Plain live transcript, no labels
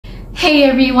Hey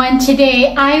everyone,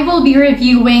 today I will be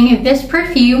reviewing this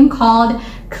perfume called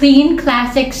Clean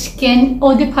Classic Skin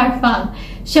Eau de Parfum.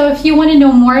 So if you want to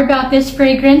know more about this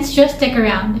fragrance, just stick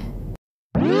around.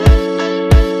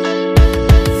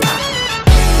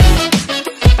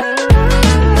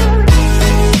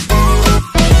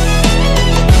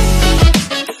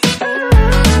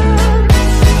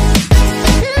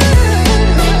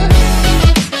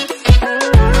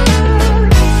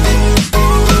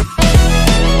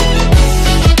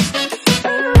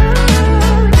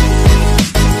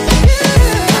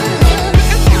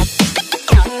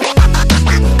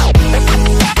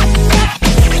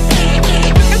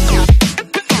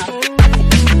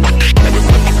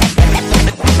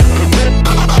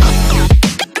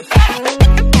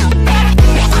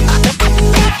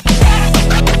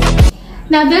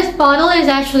 Now this bottle is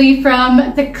actually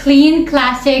from the Clean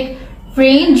Classic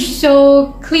range.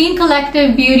 So Clean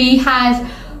Collective Beauty has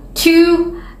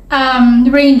two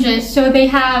ranges. So they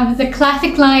have the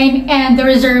Classic line and the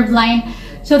Reserve line.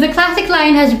 So the Classic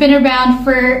line has been around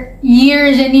for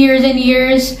years and years and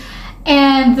years.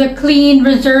 And the Clean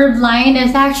Reserve line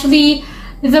is actually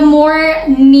the more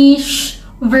niche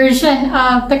version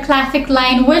of the Classic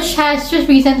line, which has just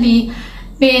recently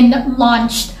been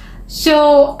launched.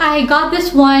 So I got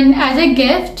this one as a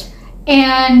gift,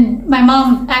 and my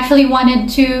mom actually wanted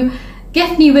to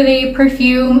gift me with a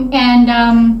perfume, and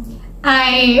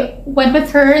I went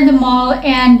with her in the mall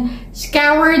and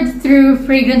scoured through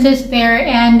fragrances there,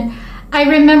 and I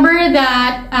remember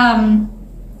that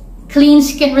Clean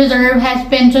Skin Reserve has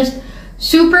been just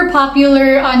super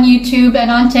popular on YouTube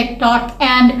and on TikTok,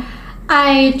 and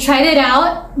I tried it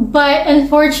out, but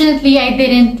unfortunately I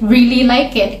didn't really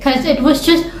like it because it was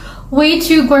just way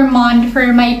too gourmand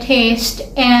for my taste.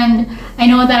 And I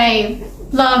know that I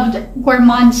loved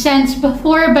gourmand scents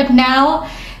before, but now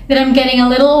that I'm getting a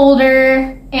little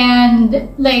older and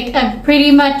like I've pretty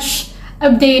much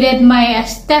updated my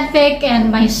aesthetic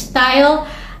and my style,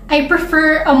 I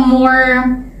prefer a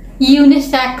more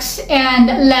unisex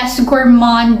and less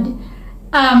gourmand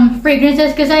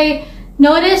fragrances, because I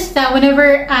noticed that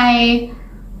whenever I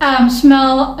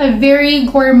smell a very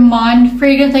gourmand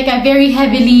fragrance, like a very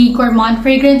heavily gourmand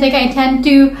fragrance, like I tend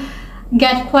to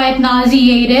get quite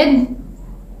nauseated,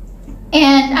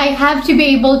 and I have to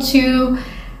be able to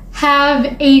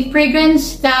have a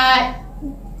fragrance that,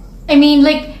 I mean,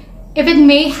 like if it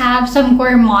may have some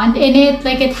gourmand in it,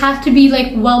 like it has to be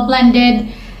like well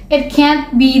blended. It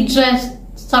can't be just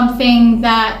something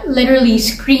that literally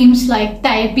screams like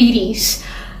diabetes.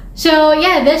 So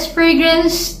yeah, this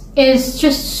fragrance is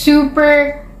just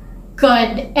super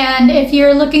good, and if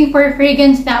you're looking for a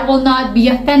fragrance that will not be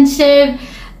offensive,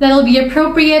 that'll be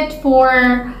appropriate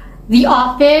for the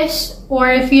office, or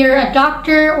if you're a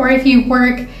doctor, or if you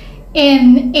work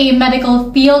in a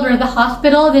medical field or the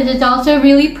hospital, this is also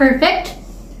really perfect,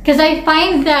 because I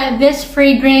find that this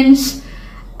fragrance,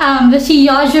 the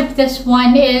sillage of this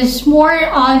one is more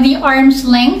on the arm's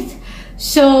length,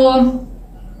 so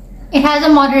it has a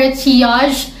moderate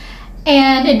sillage,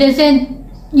 and it doesn't,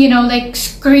 you know, like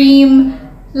scream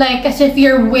like as if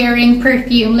you're wearing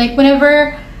perfume. Like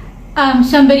whenever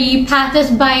somebody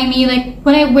passes by me, like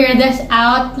when I wear this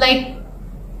out, like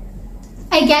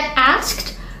I get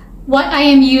asked what I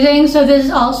am using, so this is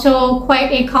also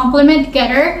quite a compliment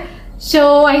getter.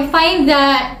 So I find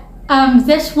that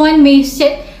this one may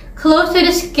sit close to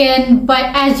the skin, but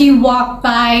as you walk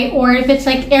by, or if it's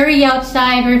like airy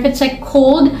outside, or if it's like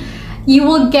cold, you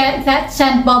will get that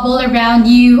scent bubble around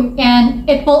you, and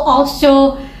it will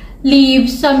also leave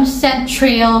some scent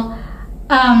trail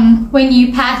when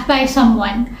you pass by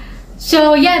someone.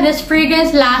 So yeah, this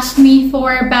fragrance lasts me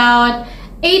for about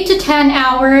 8 to 10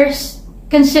 hours,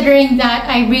 considering that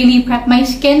I really prep my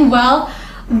skin well.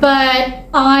 But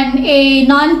on a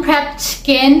non-prepped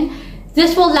skin,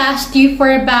 this will last you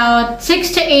for about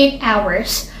 6 to 8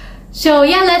 hours. So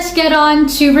yeah, let's get on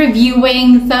to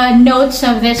reviewing the notes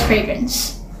of this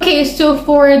fragrance. Okay, so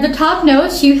for the top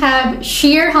notes, you have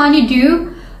sheer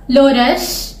honeydew,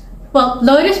 lotus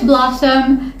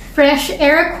blossom, fresh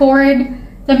air accord.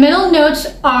 The middle notes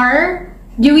are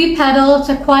dewy petals,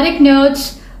 aquatic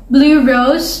notes, blue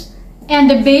rose, and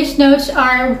the base notes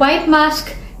are white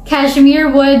musk,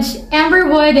 cashmere woods, amber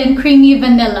wood, and creamy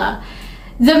vanilla.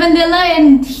 The vanilla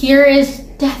in here is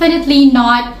definitely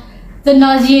not the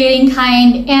nauseating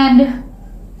kind, and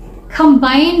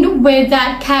combined with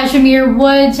that cashmere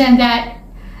woods and that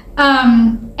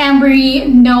ambery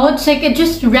notes, like it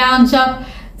just rounds up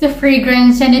the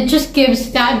fragrance, and it just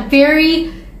gives that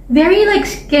very like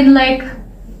skin-like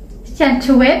scent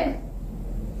to it.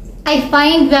 I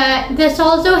find that this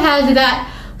also has that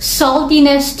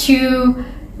saltiness to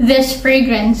this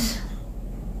fragrance.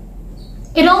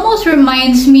 It almost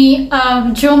reminds me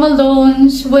of Jo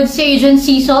Malone's Wood Sage and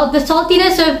Sea Salt. The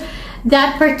saltiness of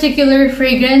that particular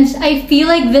fragrance, I feel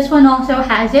like this one also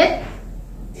has it.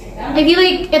 I feel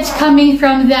like it's coming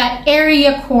from that airy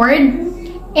accord,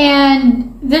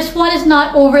 and this one is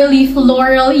not overly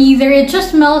floral either. It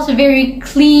just smells very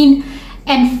clean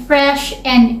and fresh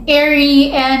and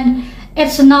airy, and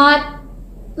it's not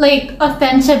like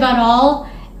offensive at all.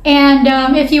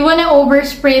 And if you want to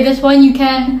overspray this one, you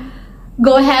can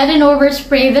go ahead and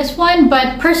overspray this one,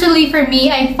 but personally for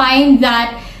me, I find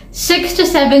that 6 to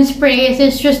 7 sprays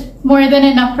is just more than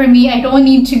enough for me. I don't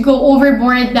need to go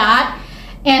overboard that,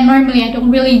 and normally I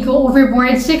don't really go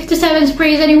overboard 6 to 7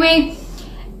 sprays anyway.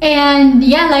 And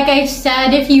yeah, like I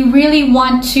said, if you really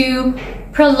want to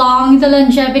prolong the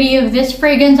longevity of this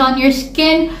fragrance on your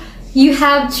skin, you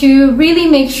have to really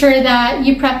make sure that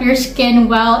you prep your skin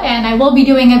well, and I will be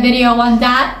doing a video on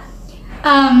that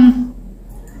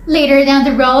later down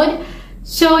the road.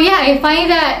 So yeah, I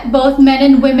find that both men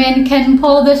and women can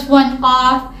pull this one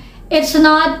off. It's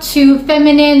not too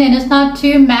feminine and it's not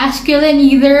too masculine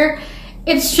either.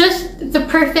 It's just the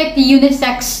perfect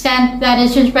unisex scent that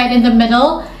is just right in the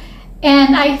middle.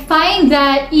 And I find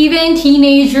that even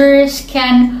teenagers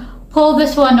can pull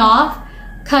this one off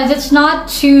because it's not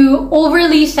too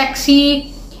overly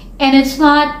sexy, and it's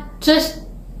not just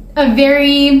a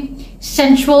very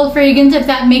sensual fragrance, if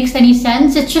that makes any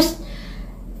sense. It just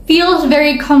feels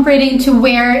very comforting to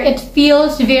wear. It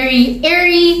feels very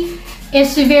airy.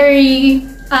 It's very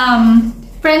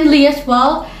friendly as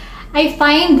well. I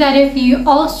find that if you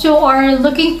also are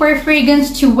looking for a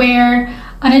fragrance to wear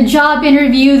on a job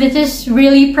interview, this is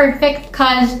really perfect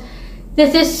because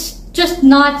this is just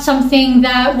not something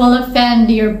that will offend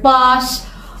your boss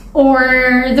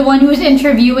or the one who's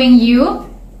interviewing you.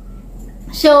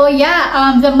 So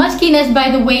yeah, the muskiness,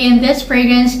 by the way, in this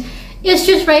fragrance is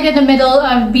just right in the middle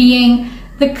of being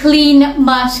the clean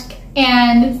musk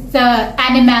and the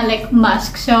animalic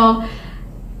musk. So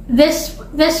this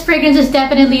fragrance is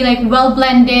definitely like well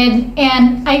blended,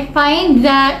 and I find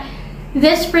that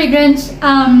this fragrance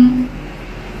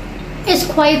is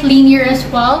quite linear as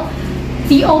well.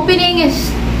 The opening is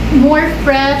more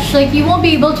fresh, like you won't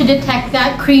be able to detect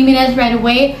that creaminess right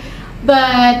away,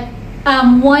 but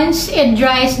once it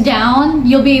dries down,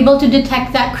 you'll be able to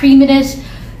detect that creaminess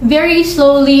very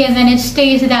slowly, and then it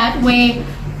stays that way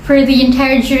for the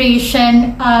entire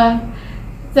duration of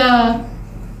the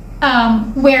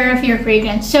wear of your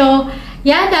fragrance. So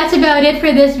yeah, that's about it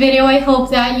for this video. I hope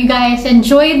that you guys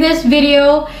enjoyed this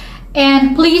video,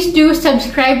 and please do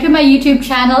subscribe to my YouTube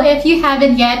channel if you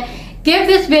haven't yet. Give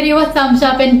this video a thumbs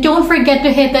up, and don't forget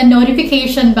to hit the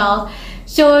notification bell.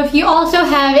 So if you also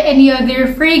have any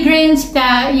other fragrance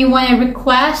that you want to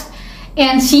request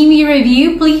and see me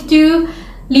review, please do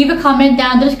leave a comment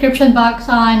down in the description box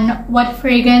on what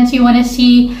fragrance you want to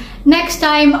see next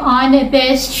time on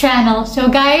this channel. So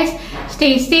guys,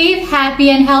 stay safe,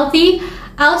 happy, and healthy.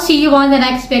 I'll see you on the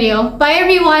next video. Bye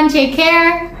everyone, take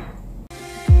care.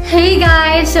 Hey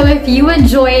guys, so if you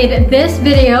enjoyed this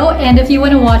video and if you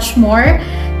want to watch more,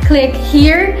 click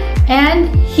here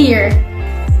and here.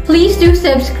 Please do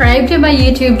subscribe to my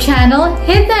YouTube channel,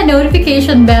 hit that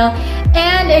notification bell,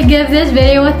 and give this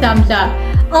video a thumbs up.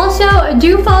 Also,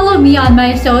 do follow me on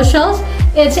my socials.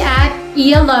 It's at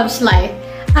Iyaloveslife.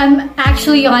 I'm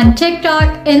actually on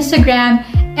TikTok, Instagram,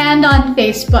 and on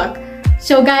Facebook.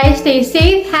 So guys, stay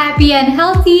safe, happy, and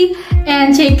healthy,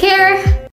 and take care.